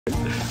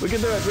We can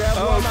do it. We have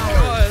 1 hour.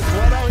 God.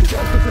 1 hour.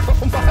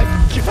 Oh my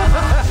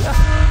god.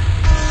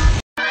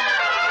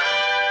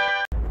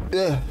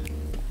 Ugh.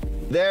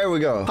 There we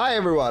go. Hi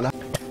everyone.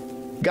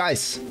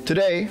 Guys,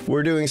 today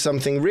we're doing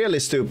something really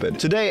stupid.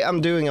 Today I'm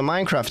doing a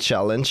Minecraft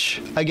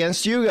challenge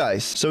against you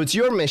guys. So it's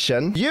your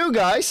mission. You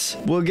guys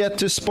will get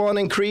to spawn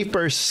in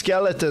creepers,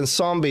 skeletons,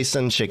 zombies,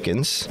 and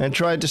chickens and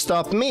try to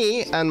stop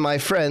me and my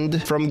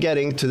friend from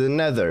getting to the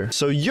Nether.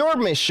 So your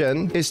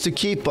mission is to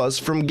keep us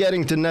from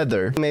getting to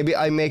Nether. Maybe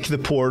I make the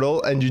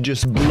portal and you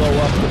just blow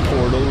up the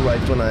portal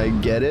right when I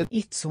get it.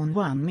 It's on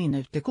 1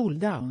 minute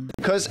cooldown.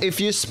 Because if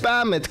you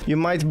spam it, you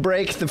might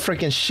break the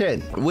freaking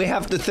shit. We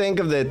have to think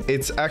of that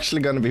it's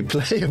actually gonna be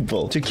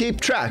playable. To keep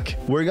track,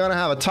 we're gonna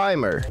have a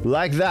timer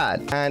like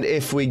that. And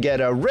if we get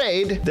a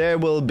raid, there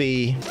will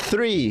be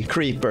 3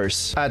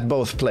 creepers at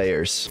both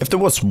players. If there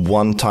was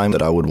one time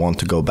that I would want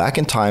to go back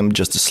in time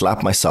just to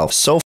slap myself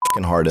so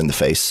fucking hard in the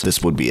face,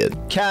 this would be it.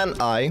 Can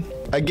I,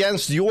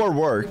 against your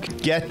work,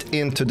 get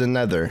into the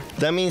Nether?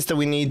 That means that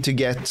we need to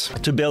get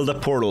to build a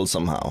portal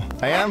somehow.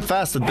 I am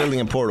fast at building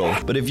a portal,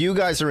 but if you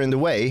guys are in the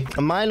way,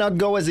 it might not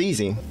go as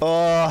easy.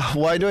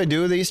 Why do I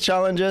do these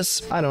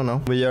challenges? I don't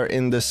know. We are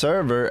in the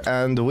server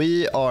and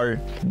we are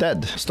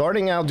dead.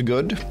 Starting out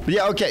good. But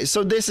yeah, okay,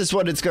 so this is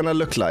what it's gonna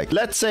look like.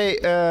 Let's say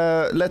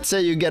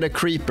you get a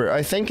creeper.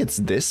 I think it's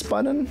this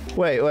button.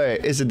 Wait,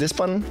 is it this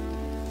button?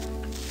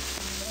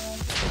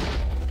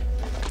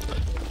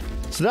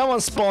 So that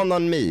one spawned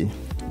on me,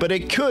 but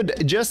it could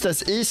just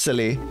as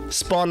easily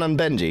spawn on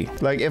Benji.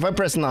 Like if I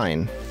press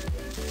 9.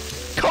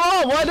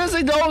 Oh, why does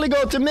it only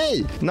go to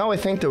me? Now I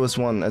think there was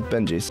one at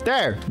Benji's.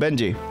 There,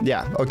 Benji.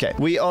 Yeah, okay.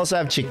 We also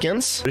have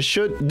chickens. It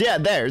should, yeah,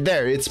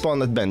 there, it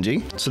spawned at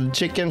Benji. So the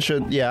chicken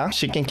should, yeah,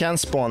 chicken can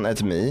spawn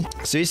at me.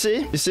 So you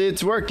see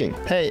it's working.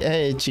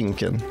 Hey,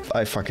 chicken.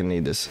 I fucking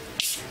need this.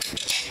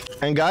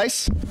 And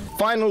guys,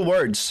 final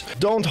words.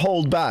 Don't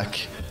hold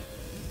back.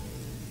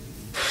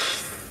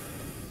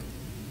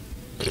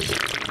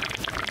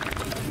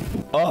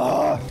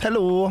 Oh,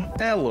 hello.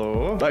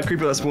 Hello. That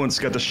creeper that spawned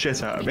scared the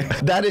shit out of me.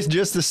 That is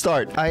just the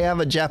start. I have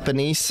a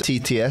Japanese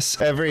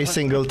TTS every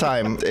single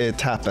time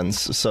it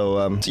happens.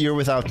 So you're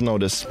without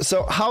notice.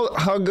 So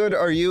how good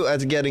are you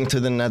at getting to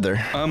the Nether?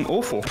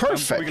 Awful.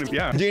 Perfect.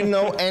 Yeah. Do you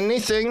know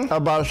anything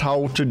about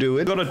how to do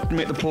it? Gotta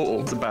make the portal.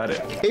 That's about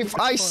it. If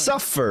I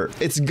suffer,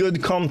 it's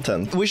good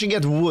content. We should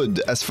get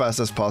wood as fast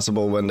as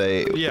possible when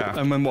they... Yeah.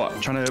 And then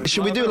what?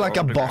 Should we do like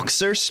a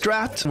boxer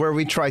strat where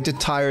we try to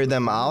tire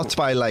them out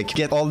by like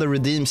get all the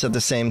redeems at the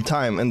same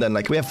time and then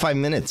like we have 5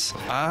 minutes.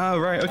 Ah,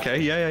 right. Okay.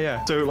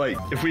 Yeah. So like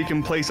if we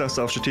can place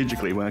ourselves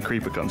strategically when a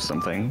creeper comes to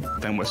something,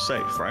 then we're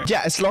safe, right?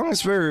 Yeah, as long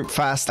as we're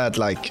fast at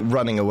like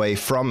running away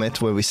from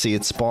it where we see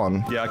it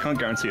spawn. Yeah, I can't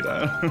guarantee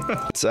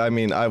that. So, I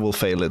mean, I will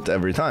fail it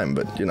every time,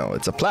 but you know,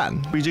 it's a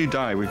plan. We do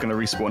die, we're gonna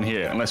respawn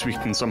here unless we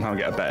can somehow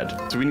get a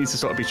bed. So we need to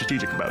sort of be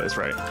strategic about this,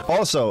 right?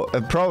 Also,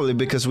 probably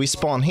because we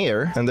spawn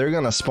here and they're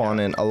gonna spawn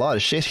in a lot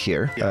of shit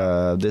here.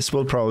 Yeah. This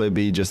will probably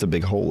be just a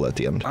big hole at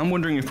the end. I'm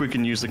wondering if we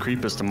can use the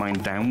creepers to mine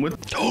downward.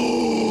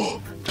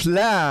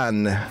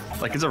 Plan.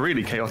 Like it's a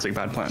really chaotic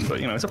bad plan,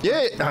 but you know, it's a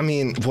plan. Yeah, I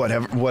mean,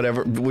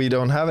 whatever. We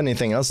don't have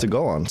anything else to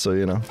go on, so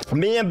you know.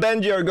 Me and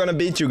Benji are gonna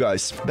beat you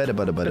guys. Ben,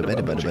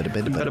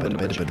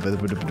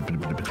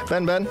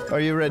 are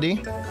you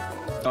ready?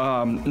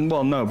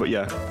 Well, no, but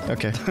yeah.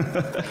 Okay.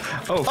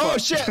 Oh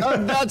shit!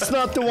 That's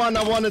not the one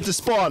I wanted to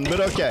spawn, but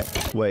okay.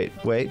 Wait.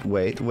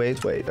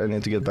 I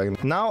need to get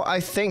back. Now I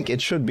think it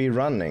should be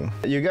running.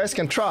 You guys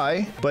can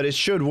try, but it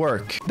should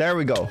work. There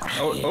we go.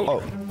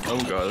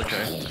 Oh god,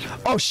 okay.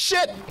 Oh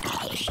shit!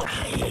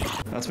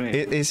 That's me.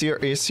 Is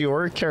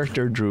your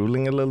character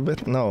drooling a little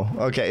bit? No.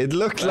 Okay, it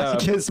looked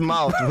like his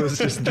mouth was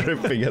just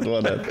dripping at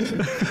one end.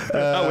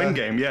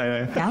 In-game,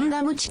 yeah.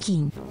 Random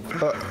chicken.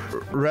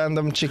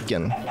 Random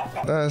chicken.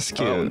 That's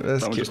cute.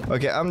 That's cute.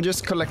 Okay, I'm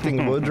just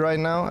collecting wood right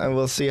now, and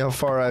we'll see how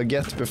far I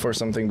get before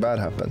something bad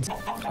happens.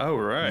 Oh,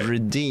 right.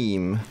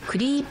 Redeem.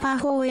 Creeper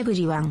for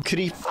everyone.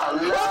 Creep.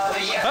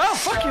 Oh,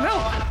 fucking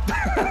hell!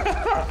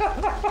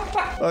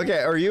 Okay,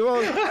 are you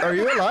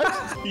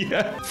alive?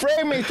 Yeah.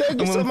 Framey, thank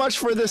you so much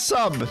for the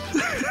sub.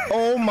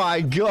 Oh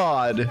my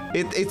god.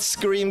 It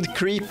screamed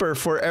creeper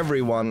for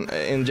everyone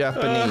in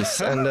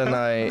Japanese, and then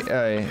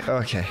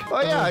okay.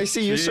 Oh yeah, I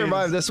see you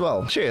survived as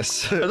well.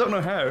 Cheers. I don't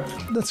know how.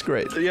 That's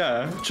great.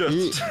 Yeah,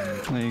 just.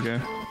 There you go.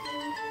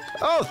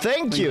 Oh,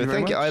 thank you.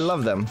 Thank you. I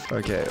love them.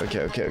 Okay.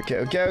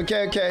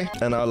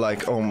 And I'm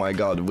like, oh my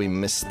god, we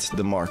missed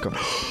the mark on.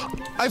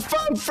 I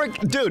found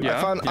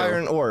I found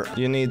iron ore.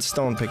 You need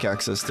stone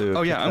pickaxes to.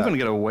 Oh yeah, I'm gonna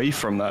get away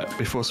from that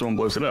before someone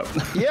blows it up.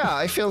 Yeah,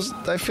 I feel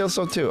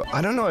so too.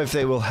 I don't know if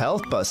they will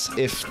help us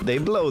if they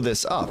blow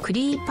this up.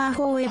 Creeper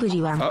for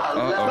everyone.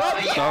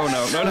 Oh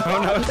no.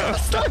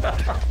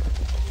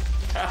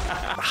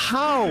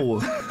 How?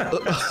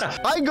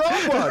 I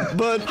got one,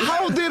 but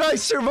how did I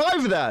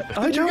survive that?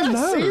 I don't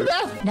know. See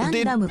that?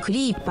 Random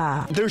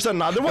creeper. There's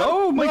another one?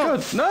 Oh my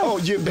god, no. Oh,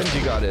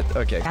 Benji got it.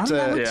 Okay.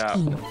 Random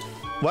chicken.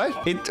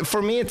 What?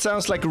 For me, it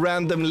sounds like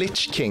random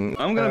Lich King.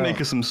 I'm gonna make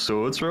us some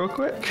swords real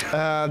quick.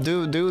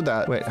 Do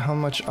that. Wait, how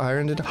much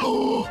iron did?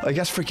 Oh, I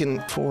guess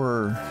freaking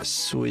 4.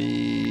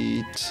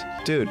 Sweet.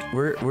 Dude,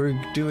 we're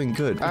doing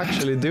good.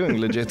 Actually doing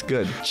legit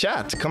good.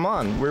 Chat, come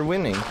on, we're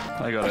winning.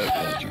 I got it.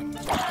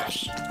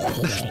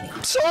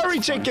 Sorry,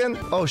 chicken.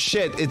 Oh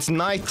shit, it's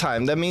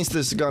nighttime. That means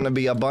there's gonna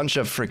be a bunch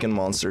of freaking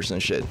monsters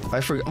and shit.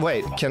 I forgot.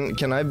 Wait,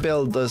 can I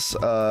build this?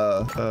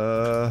 What,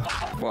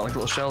 like a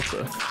little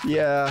shelter?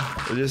 Yeah,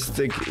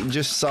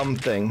 just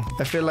something.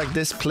 I feel like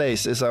this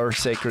place is our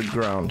sacred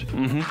ground.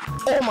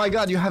 Oh my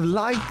god, you have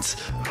light.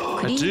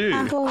 I do.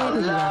 Paho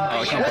everyone.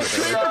 Oh, I can't put it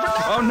there.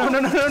 Oh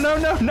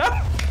no.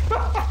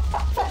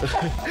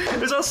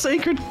 It's our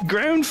sacred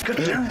ground.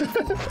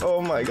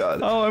 Oh my god.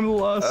 Oh, I'm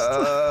lost.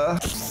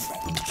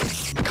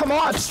 Come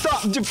on,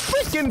 stop! You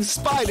freaking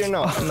spider!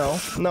 No.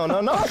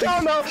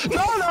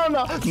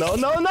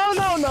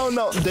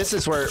 This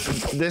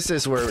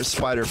is where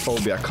spider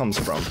phobia comes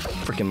from.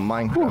 Freaking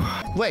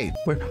Minecraft. Wait,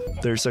 where?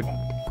 There's a.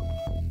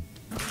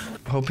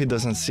 Hope he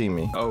doesn't see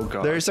me. Oh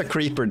god. There's a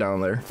creeper down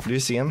there. Do you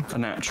see him? A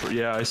natural.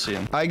 Yeah, I see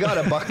him. I got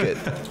a bucket.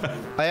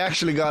 I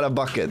actually got a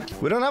bucket.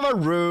 We don't have a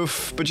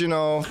roof, but you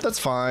know, that's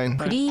fine.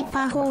 Free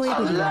Paho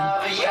everyone. No.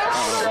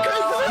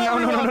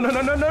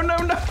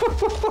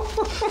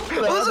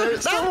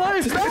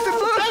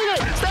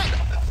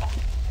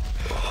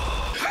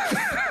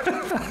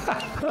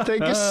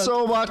 Thank you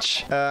so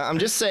much. I'm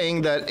just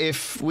saying that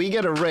if we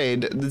get a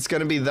raid, it's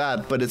gonna be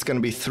that, but it's gonna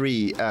be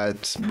 3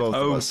 at both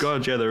of us. Oh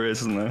god, yeah, there is,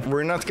 isn't there?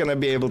 We're not gonna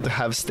be able to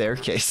have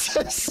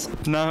staircases.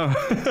 No,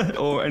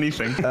 or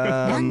anything.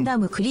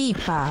 Random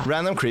creeper.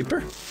 Random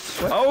creeper?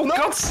 Oh,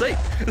 God's sake!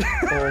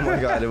 Oh my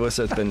god, it was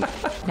a been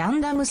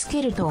Random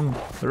skeleton.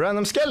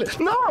 random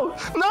skeleton. No!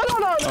 No!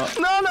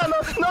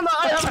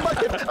 I have a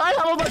bucket. I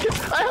have a bucket.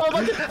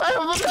 I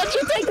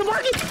should take the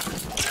bucket.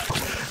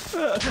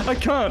 I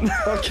can't.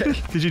 Okay.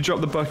 Did you drop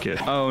the bucket?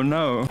 Oh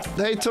no.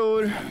 Hey,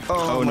 Tor.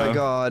 Oh my no.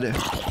 god.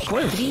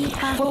 Free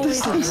Paho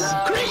everyone.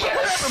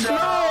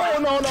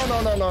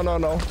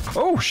 No.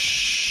 Oh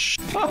shh.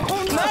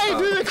 Nej,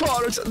 du är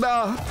kvar.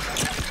 No.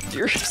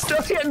 You're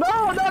still here.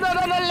 No.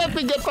 Let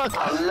me get back.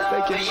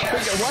 Thank you.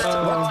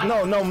 What?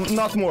 No,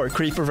 not more.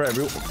 Creeper for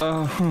everyone.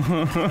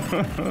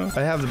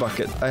 I have the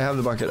bucket. I have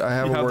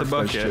a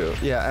workbench too.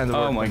 Yeah, and the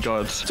Oh my workbench.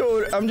 god.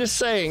 Tor, I'm just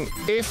saying,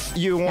 if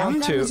you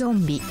want Random to...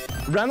 zombie.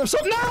 Random so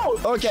no!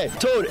 Okay,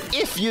 Tor,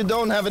 if you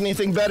don't have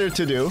anything better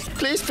to do,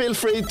 please feel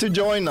free to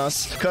join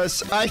us,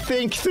 because I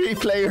think 3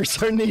 players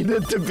are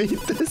needed to beat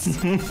this.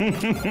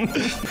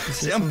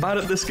 See, I'm bad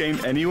at this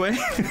game anyway.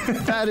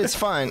 That is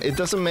fine. It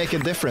doesn't make a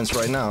difference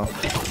right now.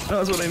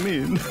 That's what I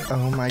mean.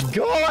 Oh my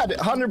god!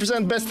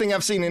 100% best thing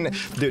I've seen in...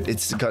 Dude,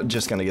 it's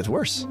just gonna get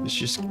worse. It's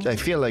just... I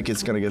feel like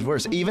it's gonna get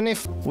worse. Even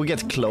if we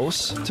get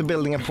close to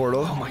building a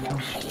portal. Oh my god.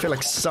 I feel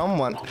like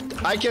someone...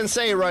 I can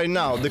say right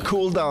now, the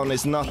cooldown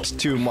is not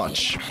too much.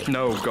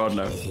 No, god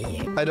no.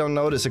 I don't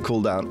notice a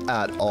cooldown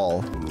at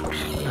all.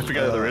 I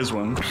forget that there is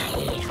one.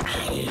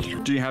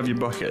 Do you have your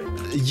bucket?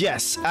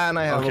 Yes, and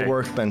I have a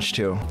workbench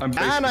too. I'm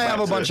basically And I have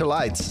a back to bunch it. of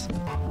lights.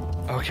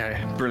 Okay,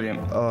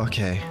 brilliant.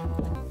 Okay.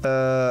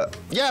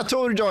 Yeah,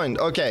 Tor joined.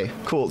 Okay,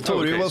 cool.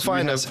 Tor, okay, you will so we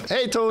find have- us.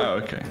 Hey, Tor. Oh,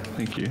 okay.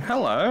 Thank you.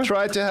 Hello.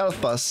 Try to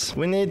help us.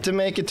 We need to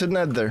make it to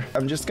Nether.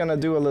 I'm just gonna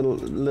do a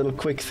little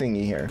quick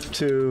thingy here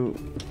to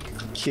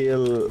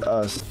kill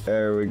us.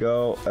 There we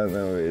go, and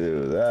then we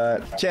do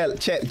that.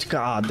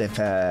 God,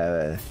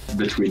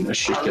 Between a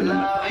chicken and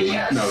a pig.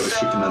 No, a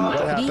chicken and a what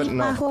dog. Free happened?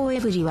 No. Paho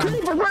everyone.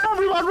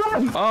 Everyone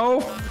run! Oh.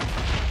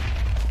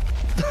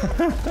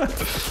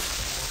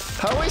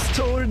 How is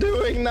Tor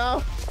doing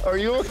now? Are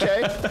you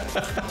okay?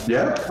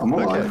 Yeah, I'm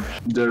alive. Okay.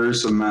 There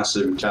is a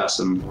massive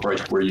chasm right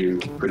where you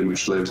pretty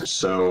much live,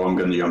 so I'm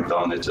gonna jump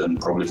down it and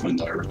probably find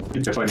Tyra.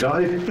 If I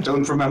die,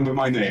 don't remember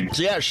my name.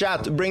 So yeah,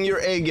 chat, bring your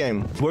A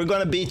game. We're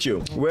gonna beat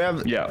you. We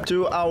have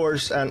 2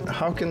 hours, and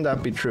how can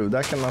that be true?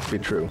 That cannot be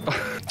true.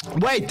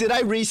 Wait, did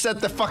I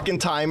reset the fucking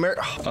timer?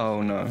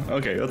 Oh no.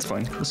 Okay, that's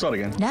fine. Let's start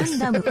again.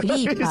 Random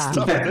creeper.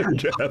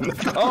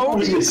 Oh.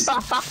 Please.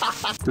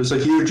 There's a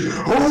huge.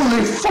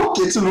 Holy fuck!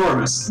 It's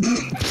enormous.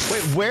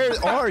 Wait, where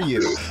are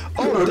you?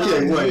 Oh,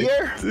 Okay, down wait.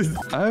 here?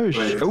 Oh Wait.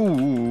 shit.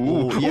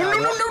 Ooh. Yeah.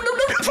 No.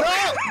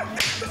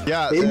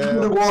 Yeah. Into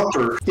the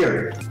water.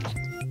 Here.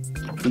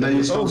 And then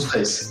you stop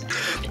space.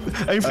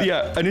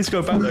 Yeah, I need to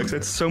go back there because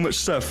it's so much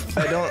stuff.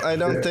 I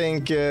don't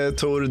think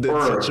Tor did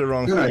Or- such a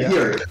wrong yeah, thing.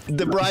 here.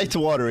 The bright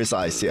water is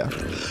ice, yeah.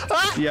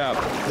 Ah! Yeah.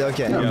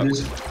 Okay. Yeah.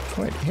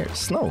 Wait, here,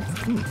 snow.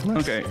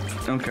 Nice.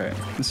 Okay.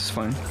 This is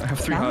fine. I have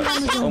 3 Random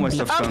hearts. All my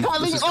zombie. stuff's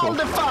done. This is cool.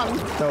 fun.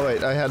 No,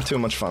 wait, I had too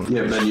much fun.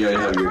 Yeah, then you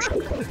have your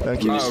shit.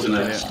 Thank you. Oh, Missed the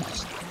okay, next.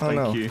 Oh Thank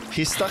no, you.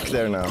 he's stuck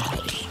there now.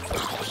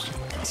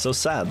 So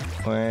sad.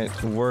 Wait,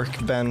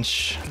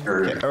 workbench.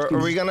 Okay, are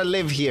we gonna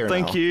live here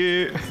Thank now?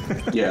 you.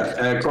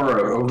 Yeah,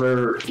 Cora,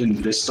 over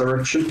in this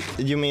direction.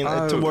 You mean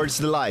towards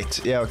the light?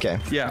 Yeah, okay.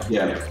 Yeah.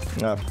 Yeah.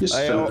 No. Just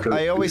I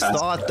really always fast.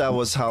 thought that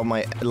was how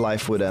my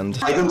life would end.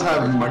 I don't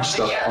have much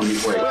stuff on me.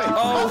 Wait.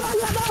 Oh.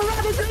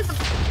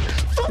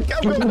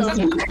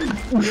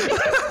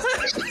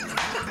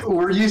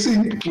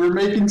 We're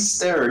making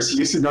stairs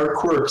using our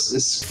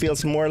corpses.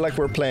 Feels more like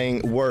we're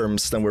playing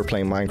Worms than we're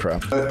playing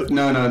Minecraft.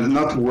 No,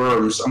 not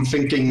worms. I'm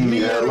thinking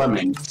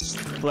lemmings.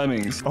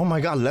 Lemmings. Oh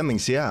my god,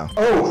 lemmings, yeah.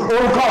 Oh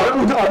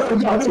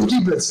god,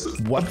 keep it.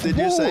 What did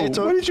you say,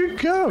 Tor? Where did you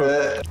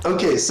go?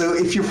 Okay, so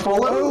if you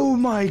follow... Oh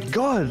my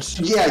god.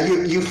 Yeah,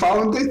 you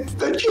found it?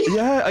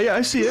 Yeah,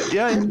 I see it.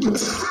 Yeah.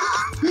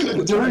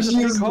 There's a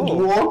big just hole.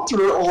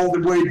 water all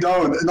the way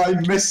down, and I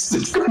missed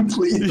it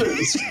completely.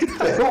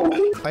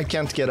 I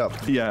can't get up.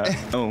 Yeah.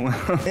 Oh.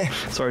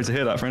 Sorry to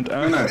hear that, friend.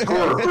 No,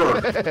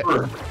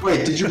 Cor.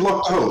 Wait, did you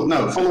block the hole?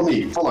 No, follow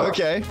me. Follow.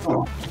 Okay.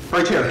 Oh,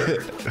 right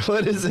here.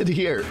 What is it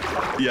here?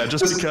 Yeah,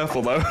 just be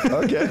careful though.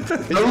 Okay.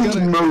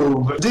 Don't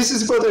move. This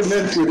is what I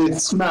meant with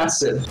it's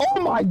massive. Oh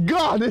my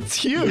god, it's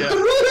huge! Yeah.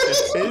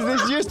 Is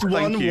this just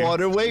one you.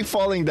 waterway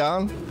falling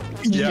down?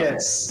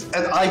 Yes,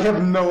 and I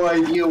have no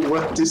idea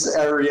what this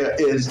area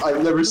is.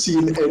 I've never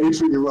seen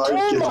anything like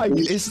Oh it. my!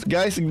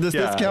 Guys, does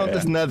this count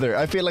as Nether?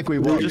 I feel like we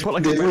won. Just put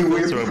like a Did we red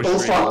win? filter over Oh,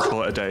 stream and fuck.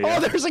 call it a day. Oh, Yeah.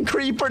 there's a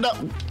creeper now.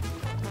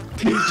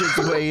 He's just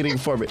waiting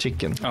for me.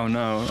 Chicken. Oh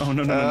no. Oh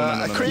no.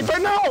 A creeper,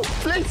 no!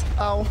 Please!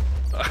 Ow.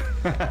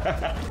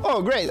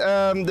 Oh, great.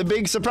 The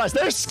big surprise.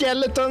 There's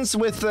skeletons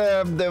with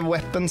the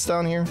weapons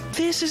down here.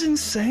 This is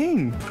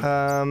insane.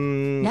 ラ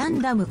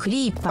ンダムク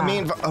リーパー I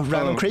mean, a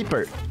random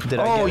creeper. Did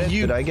I Oh, get it?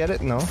 you- Did I get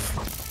it? No.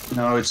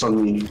 No, it's on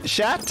me.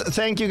 Chat,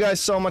 thank you guys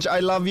so much. I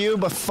love you,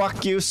 but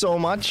fuck you so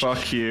much.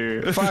 Fuck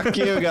you. Fuck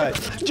you guys.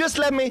 Just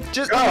let me.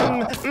 Just.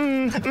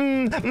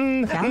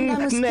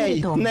 Nay.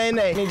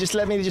 Just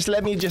let me.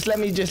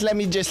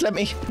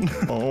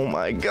 Oh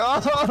my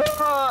god.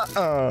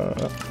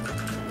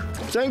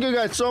 Thank you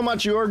guys so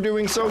much. You're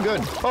doing so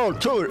good. Oh,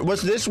 Tur,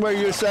 was this where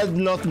you said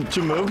not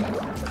to move?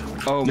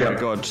 Oh my Yeah.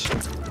 god.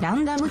 ラ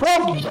ンダム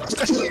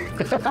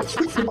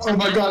Oh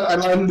my god, I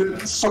landed.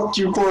 Fuck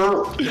you,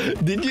 Cor.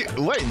 Did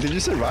you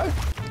survive?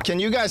 Can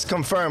you guys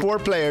confirm 4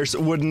 players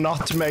would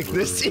not make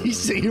this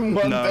easy in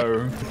one day?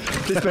 No.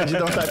 Please, Benji,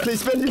 don't die.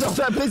 Please, Benji, don't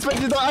die. Please,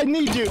 Benji, don't. I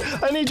need you.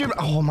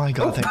 Oh my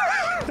god.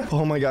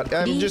 Oh my god.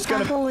 I'm リ just ーパー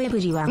gonna. フォーエブ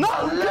リワン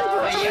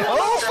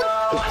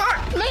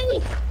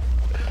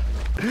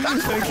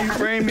Thank you,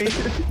 Framey.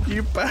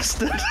 You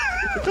bastard.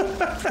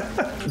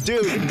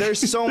 Dude, there's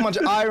so much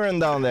iron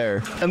down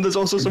there. And there's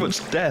also so much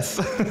death.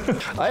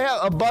 I have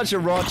a bunch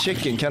of raw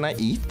chicken. Can I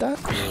eat that?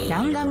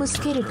 ランダムス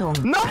ケルトン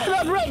No,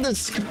 not red.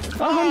 This.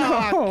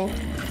 Oh no.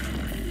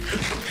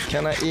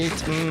 Can I eat?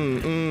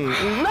 No.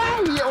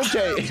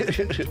 Okay.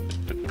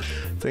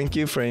 Thank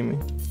you, Framing.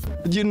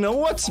 You know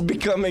what's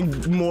becoming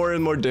more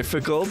and more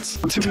difficult?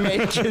 To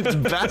make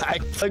it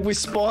back. Like we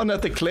spawn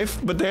at the cliff,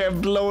 but they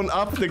have blown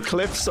up the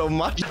cliff so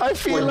much. I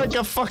feel like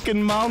a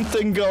fucking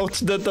mountain goat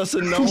that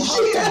doesn't know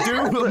how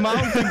to do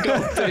mountain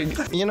goating.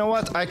 You know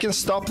what? I can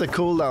stop the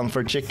cooldown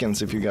for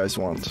chickens if you guys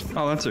want.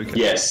 Oh, that's okay.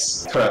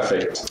 Yes,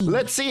 perfect.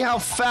 Let's see how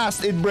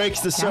fast it breaks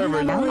the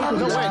server. No, wait,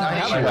 I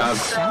have I one.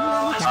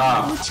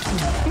 have.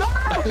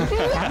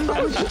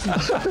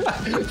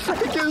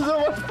 Thank you so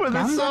much for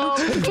the song.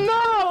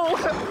 No!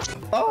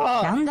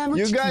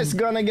 You guys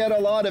gonna get a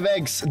lot of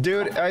eggs.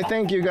 Dude, I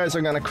think you guys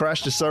are gonna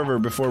crash the server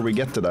before we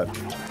get to that.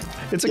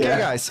 It's okay, Yeah.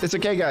 guys. It's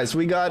okay, guys.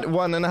 We got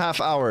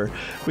 1.5 hours.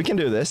 We can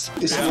do this.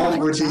 It's all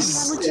with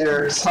these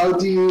stairs. How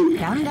do you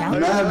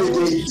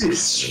navigate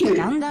this shit?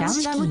 ランダム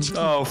チキン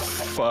Oh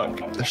fuck.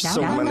 There's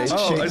so many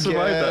Oh, I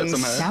survived that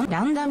chickens. somehow.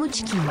 ランダム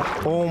チキン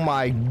Oh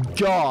my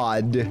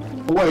god.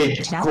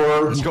 Wait,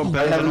 Cor, got I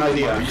better have an than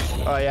idea.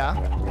 Oh yeah?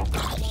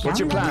 What's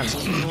your plan?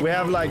 We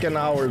have like an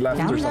hour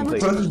left or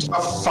something. Put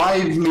a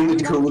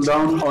 5-minute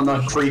cooldown on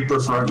a creeper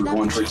for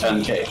everyone for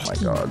 10k. Oh my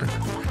god.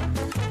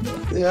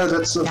 Yeah,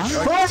 that's a... ラ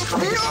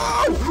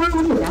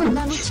ン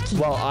ダムチキン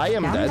Well, I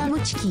am ランダ dead. ム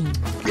チキン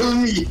Kill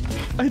me!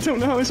 I don't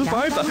know how I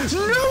survived that.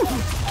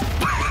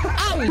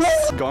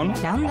 Gone.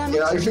 ランダム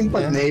Yeah, I think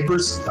my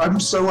neighbors... I'm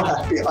so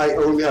happy I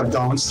only have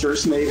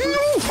downstairs neighbors. No,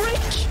 freak!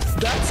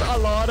 That's a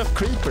lot of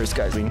creepers,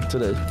 guys,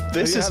 today.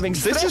 This Are you is having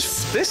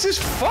stress? this is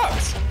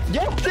fucked.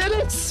 Yes, it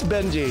is,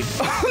 Benji.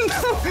 Oh no.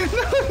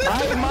 I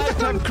might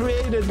have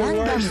created the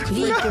worst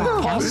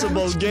freaking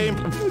possible game.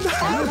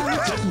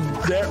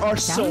 There are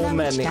so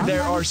many.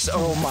 There are so.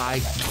 Oh my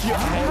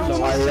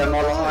god. I am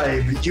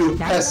alive, you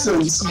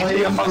peasants! I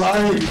am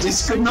alive!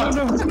 This could not...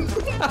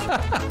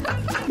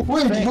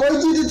 Wait,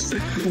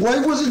 why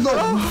was it not...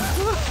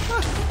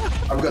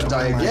 I'm gonna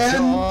die again!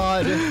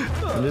 God.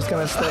 I'm just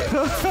gonna stay.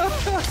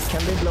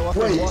 Can they blow up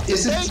in Wait, water?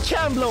 is it- They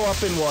can blow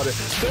up in water.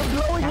 They're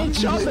blowing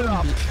each other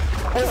up.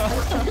 We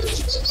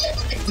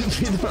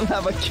don't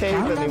have a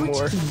cave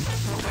anymore.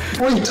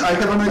 Wait, I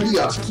have an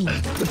idea!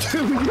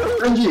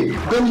 Benji!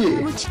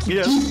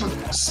 Yes. Keep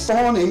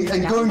spawning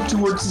and going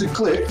towards the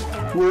cliff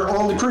where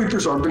all the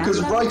creepers are, because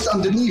right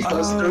underneath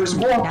us there's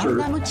ランダ water.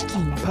 ムチキ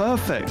ン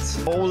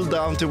Perfect. All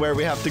down to where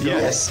we have to go.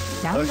 Yes.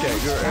 ランダム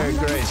Okay, ラン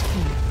ダム great. チキ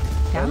ン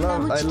I ランダ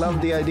ム love, I チキン love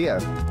the idea.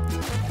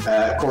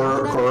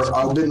 Cor,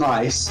 I'll be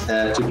nice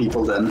to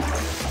people then.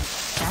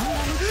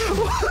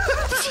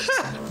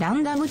 ラ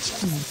ンダムチ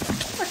キン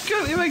I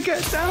can't even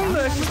get down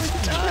there.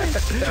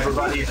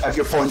 Everybody have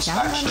your points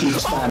back. Keep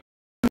spamming.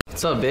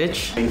 What's up,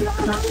 bitch?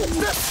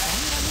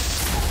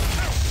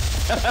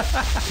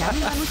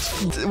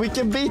 We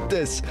can beat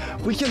this.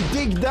 We can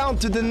dig down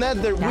to the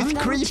nether with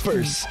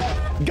creepers.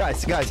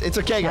 Guys, it's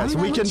okay, guys.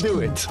 We can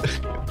do it.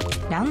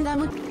 ランダ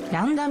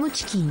ム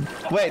チキン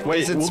Wait,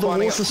 is it will the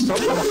spawning? water stop?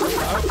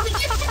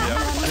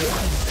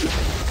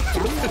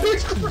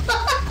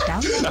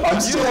 I'm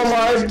still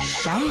alive.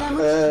 ランダ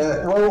ム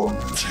Well,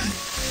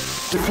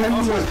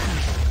 depends on.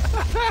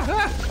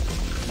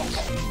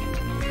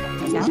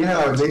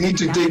 Yeah, they need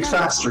to dig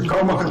faster.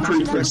 Come on,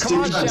 creepers,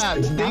 Come dig on,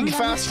 faster. chat. Dig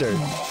faster.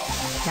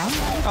 ラン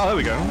Oh, there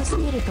we go. ダムス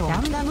ケルトンラ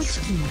ンダムチ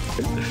キン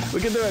We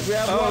can do it. We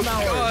have Oh, 1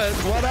 hour. God.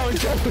 1 hour.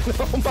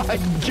 Oh my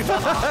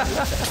god.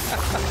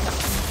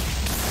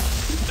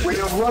 We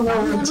have 1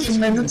 hour and 2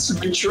 minutes to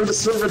make sure the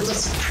server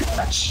doesn't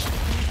crash.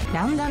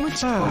 ランダムチ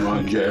キン Come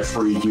on,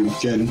 Jeffrey, you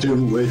can do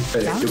it.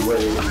 Take away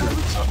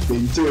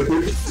nothing to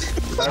it.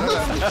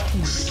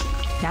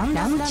 ラン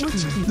ダムチキ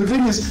ン The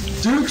thing is,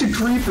 due to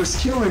creepers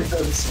killing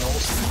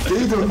themselves,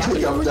 they don't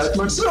take up that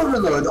much server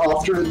load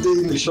after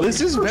the initial. This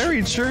is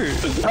very true.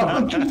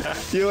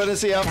 You want to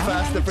see how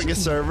fast the freaking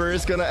server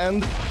is gonna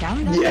end? ラ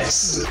ンダム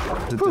Yes.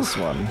 This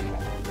one.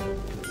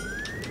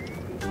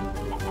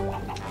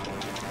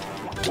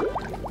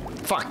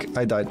 Fuck,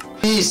 I died.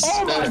 Please.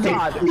 Oh my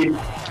god.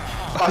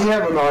 I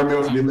have an army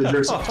of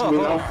villagers up to me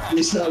now.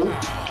 Please help.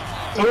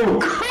 Oh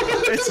god.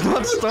 It's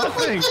not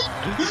stopping.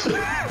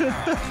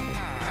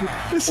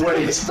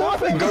 Wait.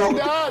 Stop it, Go.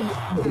 dog.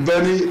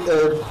 Benny,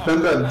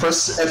 Ben,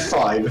 press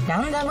F5. ラ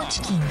ンダムチ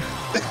キン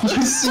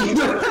You see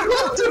the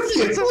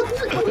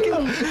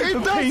It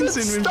The pain's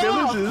doesn't in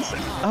stop. villages.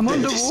 I'm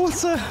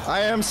underwater.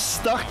 I am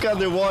stuck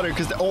underwater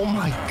because, oh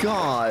my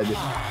god.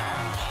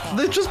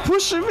 They're just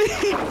pushing me.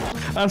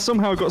 And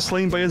somehow I got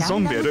slain by a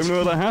zombie. I don't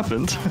know how that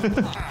happened.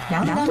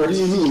 ランダ What ム do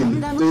you mean?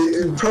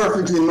 The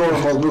perfectly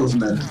normal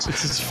movement.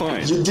 It's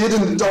fine. You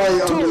didn't die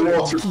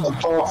underwater for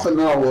half an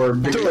hour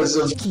because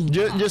of.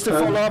 Just to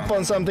follow up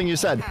on something you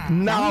said.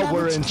 Now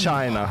we're in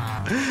China.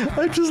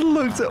 I just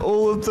looked at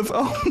all of the.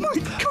 Oh my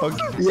god.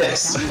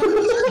 Yes.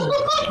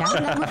 ラ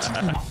ンダムチ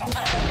キン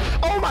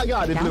Oh my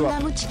god, it ラ blew ンダ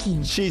up. ムチキ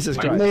ン Jesus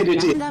I Christ. made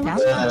it in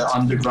the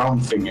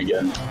underground thing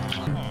again.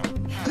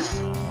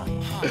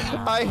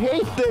 I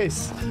hate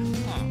this.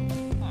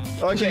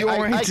 Okay, You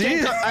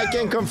already I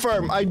can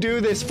confirm. I do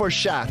this for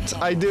chat.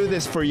 I do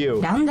this for you.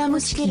 ランダム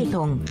スケル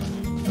トン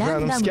ラ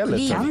ンダムク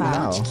リー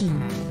パーチキ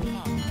ン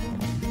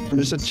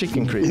There's a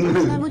chicken creeper.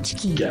 ランダムチ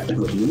キン Yeah,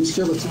 human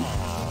skeleton.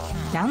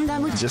 ランダ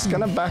ムチ Just キン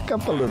gonna back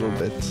up a little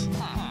bit.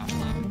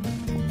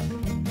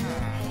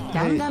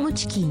 ランダム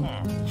チキン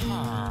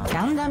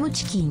ランダム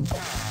チキン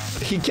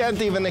He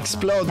can't even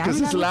explode because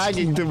he's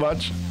lagging too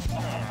much.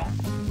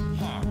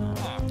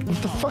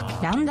 What the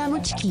fuck? ランダ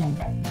ムチキン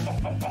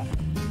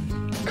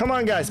Come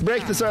on, guys,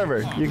 break the server.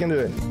 You can do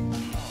it.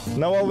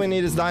 Now all we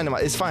need is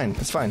dynamite. It's fine.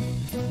 It's fine.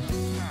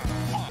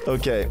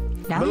 Okay.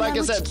 But like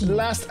I said,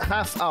 last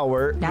half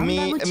hour,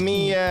 me,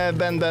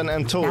 Ben,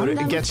 and Tor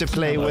get to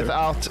play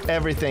without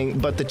everything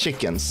but the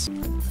chickens.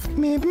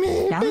 Meep,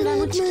 meep,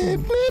 meep, meep,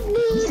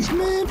 meep,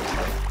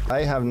 meep.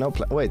 I have no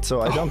plan. Wait,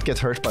 so I don't get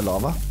hurt by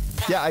lava?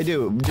 Yeah, I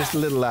do. Just a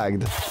little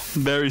lagged.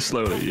 Very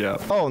slowly, yeah.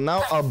 Oh,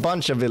 now a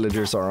bunch of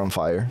villagers are on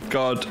fire.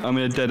 God, I'm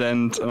in a dead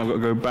end and I've got to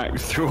go back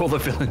through all the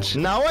village.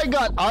 Now I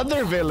got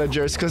other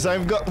villagers because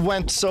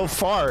went so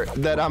far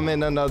that I'm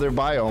in another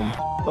biome.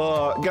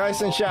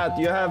 Guys in chat,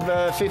 you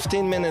have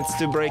 15 minutes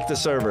to break the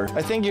server.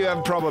 I think you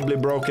have probably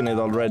broken it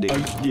already.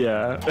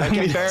 Yeah. I can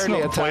it's barely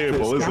not attack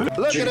playable, this. is it?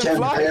 Look You at it can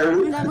fly. ラ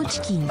barely. ンダム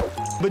チキン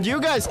But you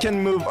guys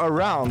can move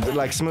around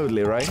like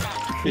smoothly, right?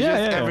 It's Yeah,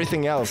 just yeah.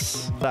 everything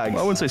else lags.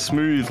 I wouldn't say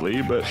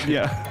smoothly, but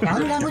yeah. ラ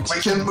ンダムチ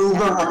We キン can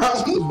move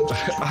around.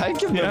 I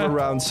can Yeah. move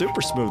around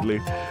super smoothly.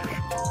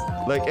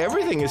 Like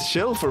everything is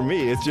chill for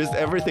me. It's just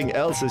everything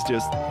else is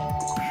just.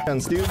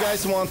 Do you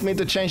guys want me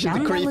to change it to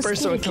creepers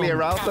so it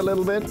clear out a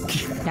little bit?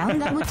 ラン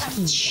ダムチ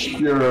キン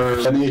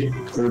Sure, Benny.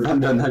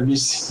 Then have you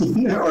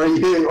seen? Are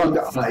you on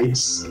the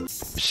ice?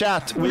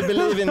 Chat, we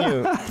believe in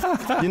you.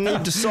 You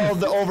need to solve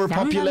the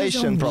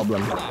overpopulation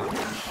problem.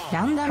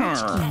 ランダム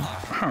チキ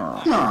ン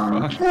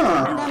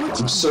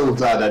I'm so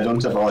glad I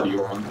don't have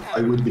audio on.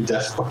 I would be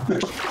deaf.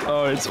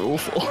 Oh, it's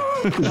awful.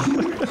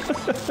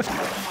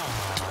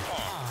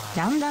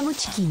 ランダム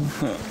チキン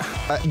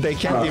They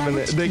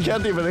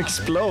can't even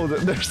explode.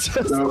 They're just.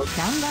 So, ラ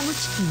ンダム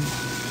チキン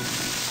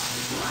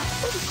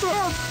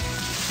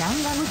ラ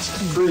ンダムチ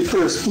キン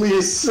creepers,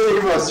 please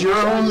save us. You're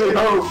our only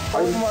hope.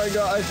 Oh my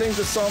god, I think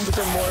the zombies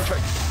are more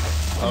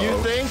effective.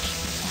 You think?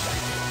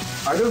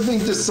 I don't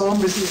think the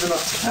zombies even ラ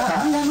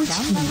attack. ンダムチ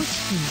キ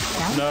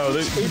ン No,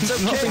 It's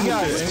okay,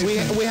 guys.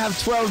 We have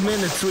 12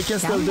 minutes. We can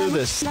still do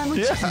this.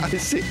 Yeah, I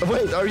see.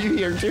 Wait, are you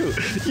here too?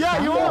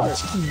 Yeah, you are.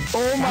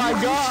 Oh my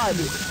god.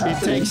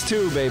 It takes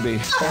two, baby.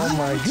 Oh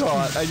my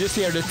god. I just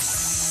hear it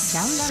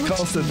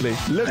constantly.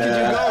 Look at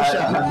you go,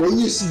 Shan. Have they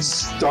just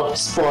stopped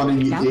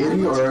spawning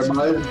in, or am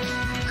I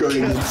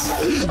going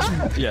insane.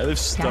 Yeah, they've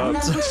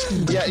stopped.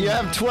 Yeah, you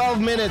have 12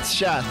 minutes,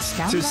 chat,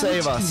 to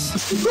save us.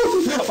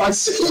 I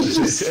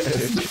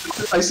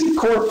see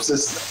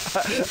corpses.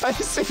 I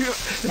see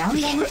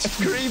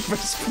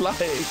creepers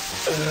flying.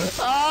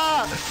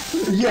 Ah!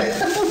 Yeah.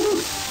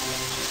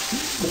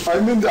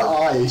 I'm in the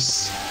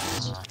ice.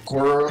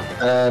 Or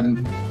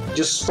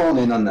just spawn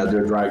in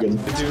another dragon.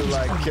 Do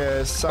like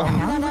some...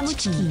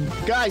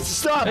 Guys,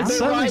 stop!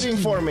 They're riding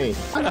for me!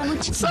 Stop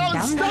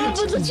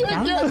with the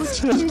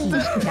chickens!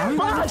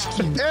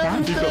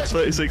 You've got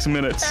 36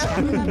 minutes.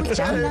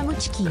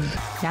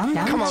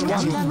 Come on,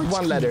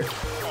 one letter.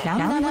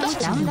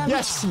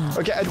 Yes!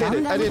 Okay, I did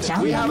it.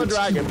 We have a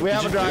dragon.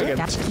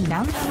 That's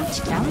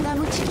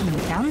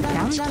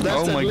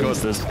Oh my god,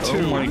 this.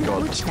 Oh my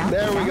god.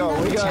 There we go.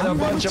 We got a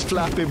bunch of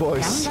flappy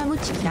boys.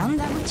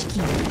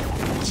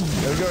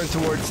 They're going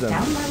towards them.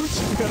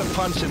 We're gonna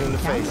punch it in the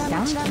face.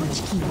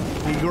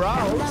 He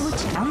growls.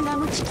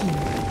 What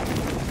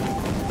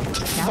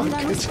the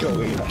fuck is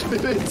going on?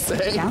 Did it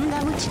say?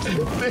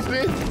 Did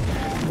it?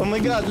 Oh my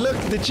god, look,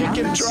 the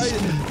chicken tried.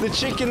 The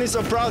chicken is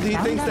so proud, he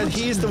thinks that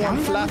he's the one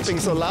flapping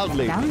so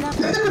loudly. Hey,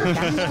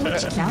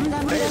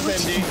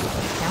 Bendy.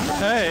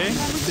 Hey.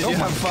 Did you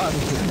have fun?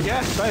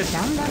 Yeah, nice.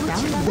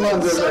 Well,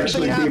 there's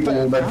actually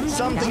people, but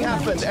Something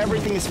happened,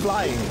 everything is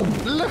flying.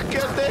 Look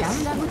at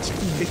this!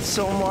 It's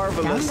so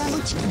marvelous.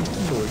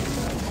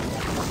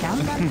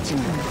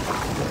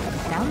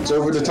 it's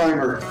over the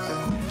timer.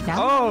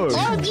 Oh!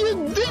 Oh,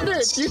 you did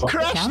it! You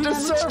crashed the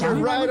server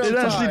right on time. It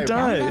actually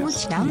died.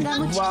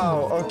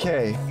 Wow,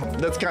 okay.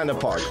 That's kind of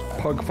pog.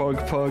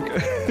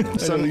 Pog.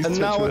 So and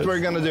now what we're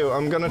gonna do,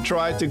 I'm gonna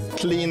try to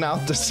clean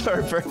out the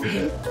server.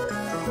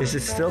 Is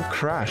it still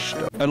crashed?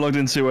 I logged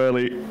in too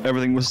early.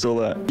 Everything was still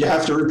there. You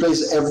have to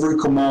replace every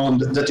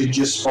command that it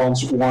just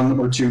spawns 1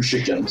 or 2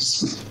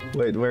 chickens.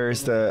 Wait, where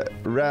is the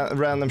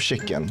random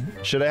chicken?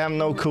 Should I have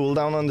no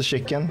cooldown on the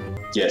chicken?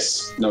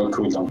 Yes, no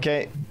cooldown.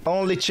 Okay,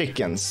 only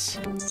chickens.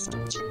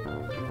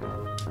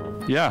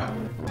 Yeah.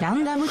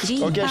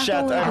 Okay,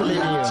 chat, I believe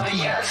in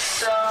you.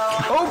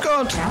 Oh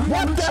god!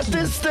 What? That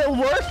still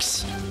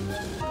works?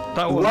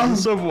 That one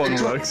sub one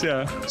works,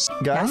 yeah.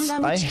 Guys,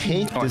 I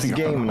hate this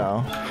game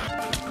now.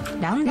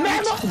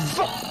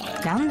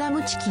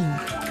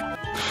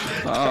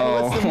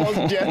 Oh. That's the most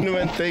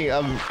genuine thing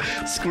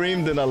I've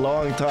screamed in a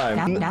long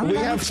time. We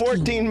have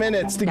 14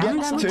 minutes to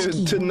get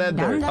to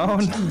Nether. Oh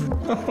no.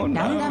 Oh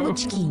no.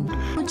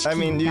 I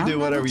mean, you do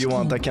whatever you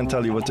want. I can't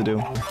tell you what to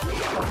do.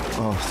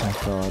 Oh, thank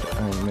God.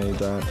 I made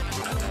that.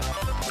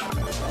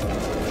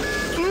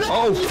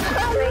 Oh!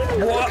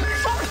 What?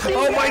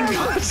 Oh my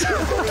god!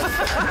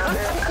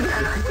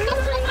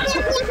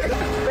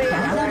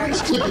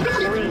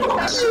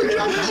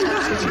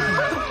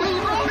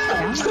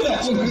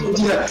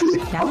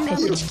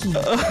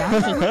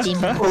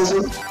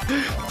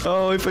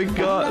 Oh, I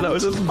forgot that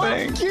was a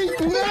thing.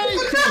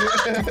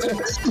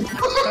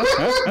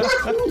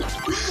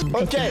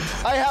 Okay,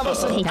 I have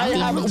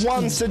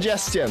one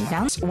suggestion.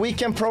 We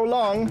can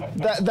prolong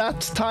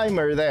that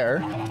timer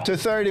there to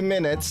 30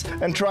 minutes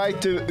and try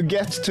to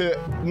get to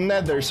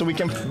Nether so we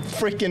can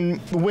freaking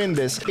win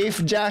this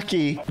if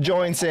Jackie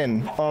joins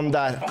in on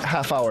that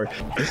half hour.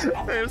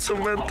 I am so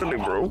mentally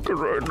broken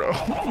right now.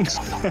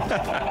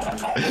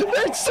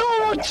 There's so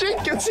much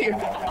chickens here.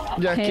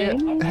 Jackie,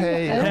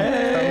 hey.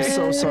 I'm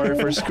so sorry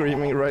for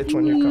screaming right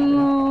when you're coming.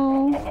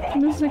 No,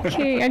 that's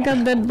okay. I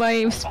got dead by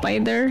a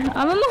spider.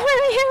 I don't know where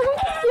I am.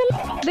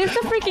 There's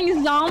a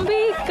freaking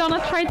zombie gonna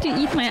try to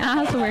eat my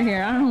ass over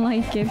here. I don't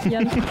like it.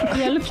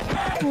 Help.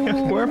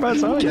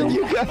 Whereabouts are Can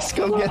you? you guys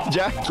go get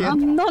Jackie? I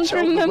don't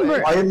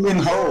remember. I am in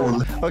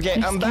hole.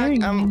 Okay, I'm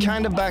back. I'm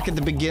kind of back at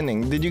the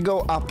beginning. Did you go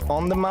up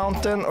on the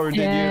mountain or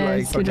did you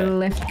like? To the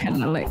left,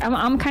 kind of like.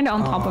 I'm kind of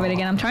on top of it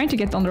again. I'm trying to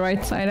get on the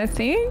right side. I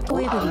think I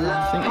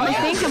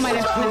might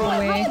have slid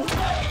away.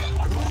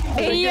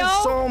 Hey, Thank you yo!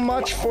 so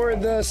much for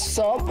the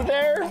sub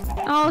there.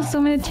 Oh,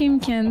 so many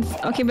teamkins.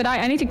 Okay, but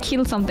I need to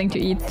kill something to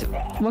eat.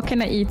 What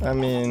can I eat? I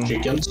mean,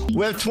 Chickens.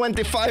 we have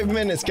 25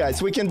 minutes,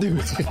 guys. We can do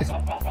it.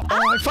 Oh,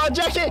 I found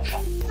Jackie.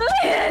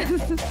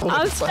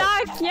 I'm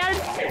stuck. Yeah,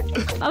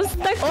 I'm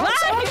stuck.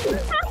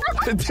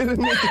 I didn't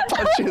mean to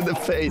punch you in the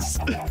face.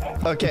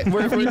 Okay,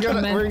 we're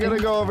gonna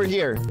go over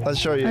here. I'll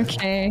show you.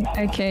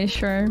 Okay,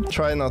 sure.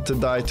 Try not to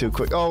die too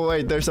quick. Oh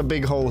wait, there's a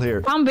big hole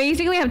here. I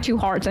basically have 2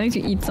 hearts. I need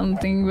to eat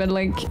something, but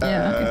like,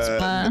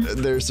 yeah, it's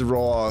there's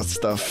raw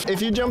stuff.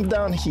 If you jump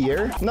down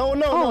here, no,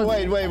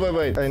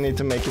 wait. I need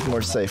to make it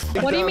more safe.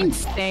 What do you mean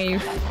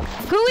safe?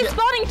 Who is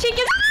spawning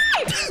chickens?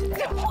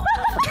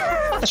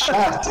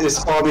 Chat is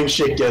spawning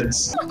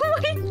chickens. Oh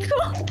my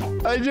god!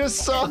 I just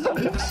saw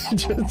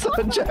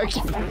Jackie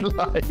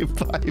fly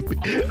by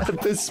me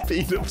at the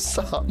speed of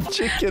sound.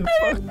 Chicken,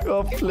 fuck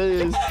off,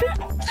 please.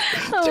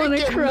 I wanna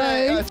Chicken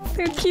cry. man.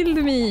 You killed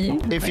me.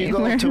 If you Wait,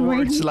 go where-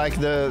 towards like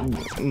the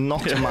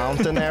not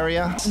mountain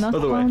area. Not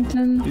Other way.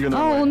 mountain. You're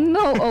gonna Oh wait.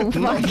 no! Oh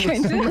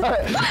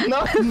fuck!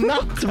 not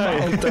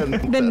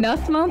mountain. The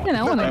nut mountain?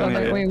 I wanna go Yeah.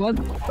 there. Wait, what?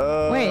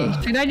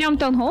 Wait, should I jump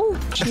down hole?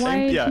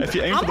 Why? Yeah, if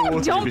you aim for I'm the water,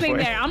 not you'll be jumping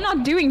fine. there. I'm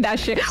not doing that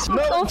shit.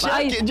 No,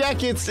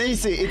 Jackie, it's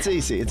easy. It's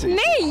easy. It's easy.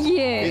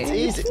 Nay! It's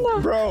easy,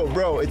 not-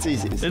 bro. It's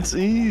easy. It's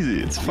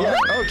easy. It's fine.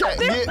 Yeah,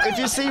 okay. If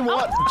you see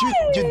what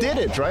you did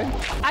it, right?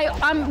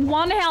 I'm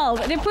one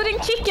health. They're putting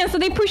chicken, so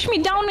they push me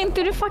down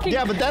into the fucking.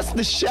 Yeah, but that's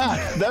the shack.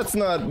 That's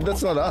not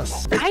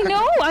us. I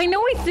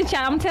know it's the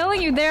chat. I'm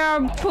telling you, they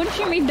are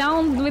pushing me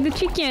down with the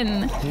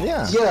chicken.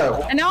 Yeah.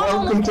 Yeah. And now I'm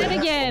welcome almost to- dead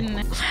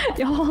again.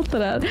 Jag hatar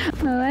det.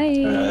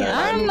 Nej.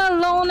 I'm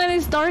alone in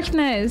this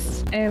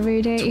darkness.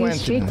 Every day 20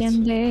 is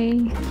chicken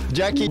day.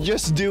 Jackie,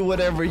 just do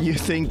whatever you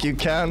think you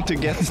can to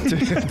get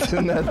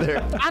to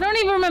Nether. I don't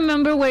even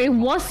remember where it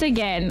was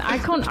again. I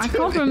can't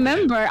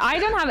remember. I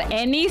don't have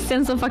any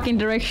sense of fucking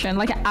direction,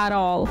 like at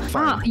all.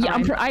 Yeah,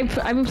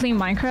 I've been playing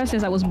Minecraft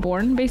since I was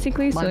born,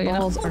 basically. So you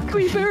know.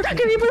 Creeper,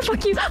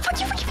 fuck you.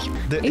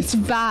 It's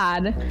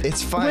bad.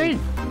 It's fine.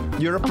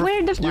 You're a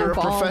where the you're a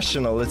football?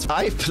 professional.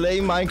 I play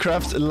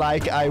Minecraft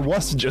like I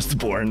was just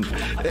born.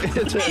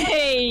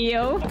 Hey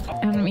yo!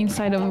 I'm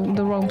inside of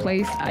the wrong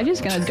place. I'm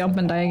just gonna jump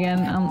and die again.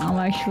 I'm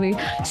actually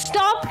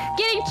stop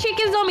getting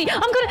chickens on me.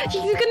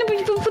 You're gonna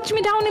put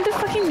me down in the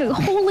fucking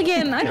hole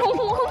again. I don't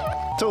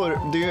want. Tor,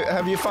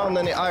 have you found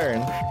any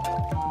iron?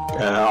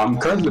 I'm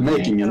currently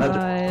making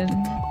another.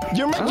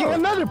 You're making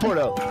another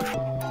portal.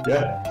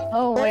 Yeah.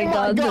 Oh my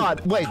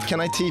god. Wait, can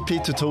I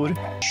TP to Tor?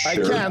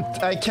 Sure.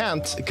 I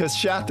can't, because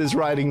chat is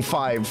writing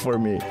 5 for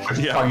me. I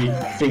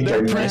think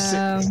I missed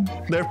it.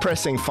 They're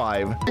pressing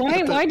 5.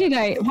 Why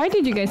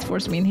did you guys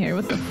force me in here?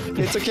 What the?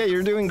 It's okay,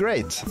 you're doing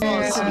great.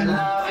 No!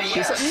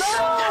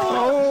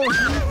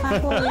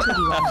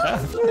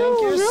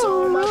 Thank you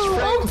so much,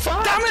 Frank.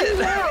 Damn it!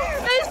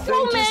 There's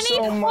so Thank you many.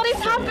 so much, What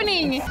is Frank.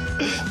 happening?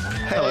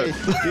 Hey,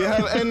 do you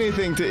have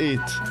anything to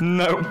eat?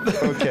 No.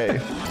 Okay.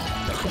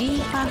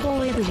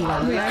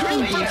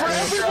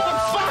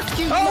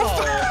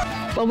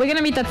 Well, we're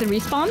gonna meet at the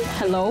respawn.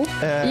 Hello.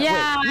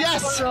 Yeah. Wait.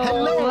 Yes.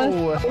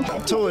 Hello. Hello.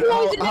 Tor,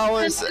 how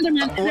is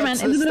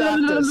what's the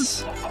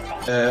status?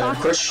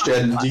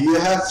 Question, do you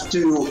have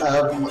to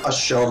have a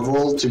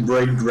shovel to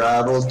break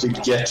gravel to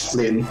get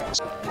flint?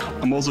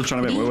 I'm also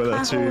trying to make my way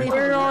there too.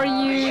 Where are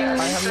you?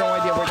 I have no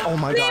idea where. Oh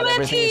my god,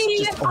 everything is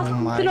just. Oh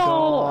my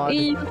god.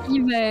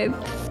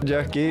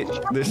 Jackie,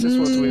 this is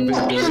what we've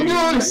been doing.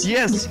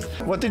 Yes.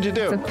 What did you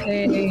do?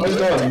 Okay. I'm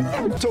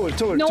done.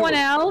 Tor. No one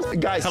else?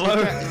 Guys, Hello?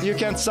 you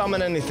can't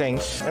summon anything,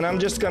 and I'm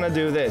just gonna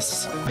do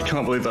this. I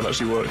can't believe that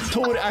actually worked.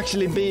 Tor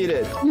actually beat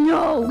it.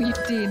 No, you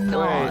did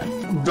not.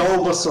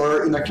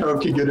 Bulbasaur in a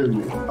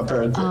Kigurumi,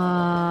 apparently.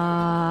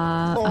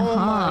 Oh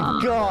my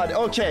god.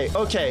 Okay.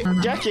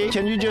 Jackie,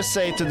 can you just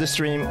say to the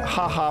stream,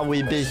 haha,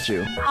 we beat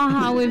you?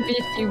 Haha, we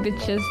beat you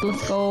bitches.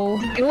 Let's go.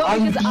 It was I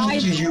because I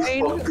beat you,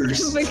 played-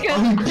 fuckers. because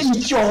I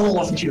beat all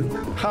of you.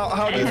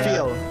 How do you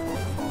feel?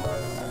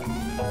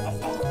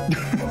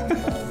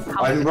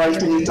 I'm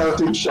writing it out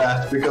in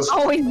chat because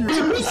Oh,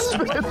 it's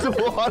There's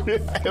water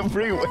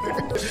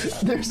everywhere.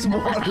 There's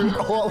water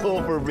all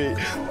over me.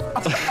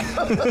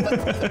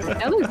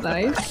 that looks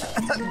nice.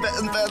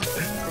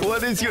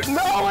 What is your... No,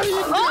 what are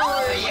you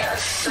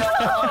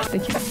doing? They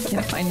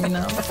can't find me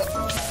now.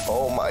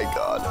 Oh my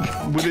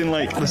god. Within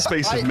like the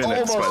space I of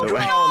minutes, by almost the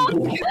way.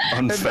 drowned.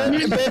 Unfair.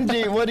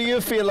 Benji, what do you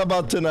feel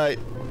about tonight?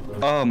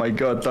 Oh my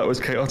god, that was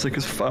chaotic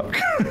as fuck.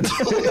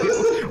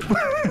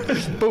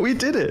 But we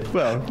did it.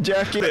 Well,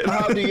 Jackie,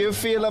 how do you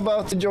feel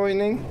about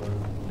joining?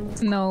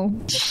 No.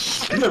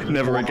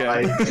 never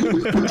again.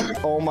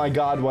 Oh my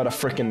god, what a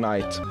freaking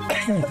night.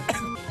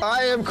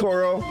 I am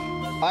Koro.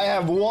 I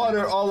have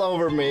water all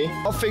over me.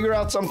 I'll figure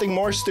out something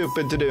more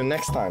stupid to do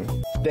next time.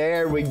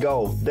 There we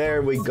go.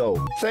 There we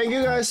go. Thank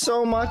you guys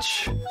so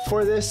much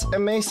for this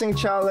amazing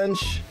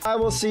challenge. I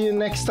will see you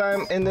next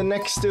time in the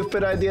next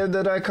stupid idea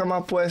that I come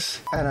up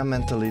with. And I'm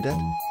mentally dead.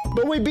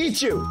 But we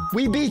beat you.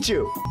 We beat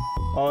you.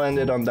 I'll end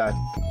it on that.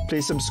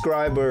 Please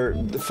subscribe or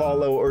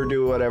follow or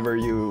do whatever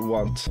you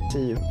want.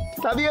 See you.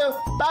 Love you.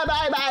 Bye,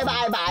 bye, bye,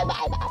 bye, bye,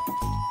 bye, bye.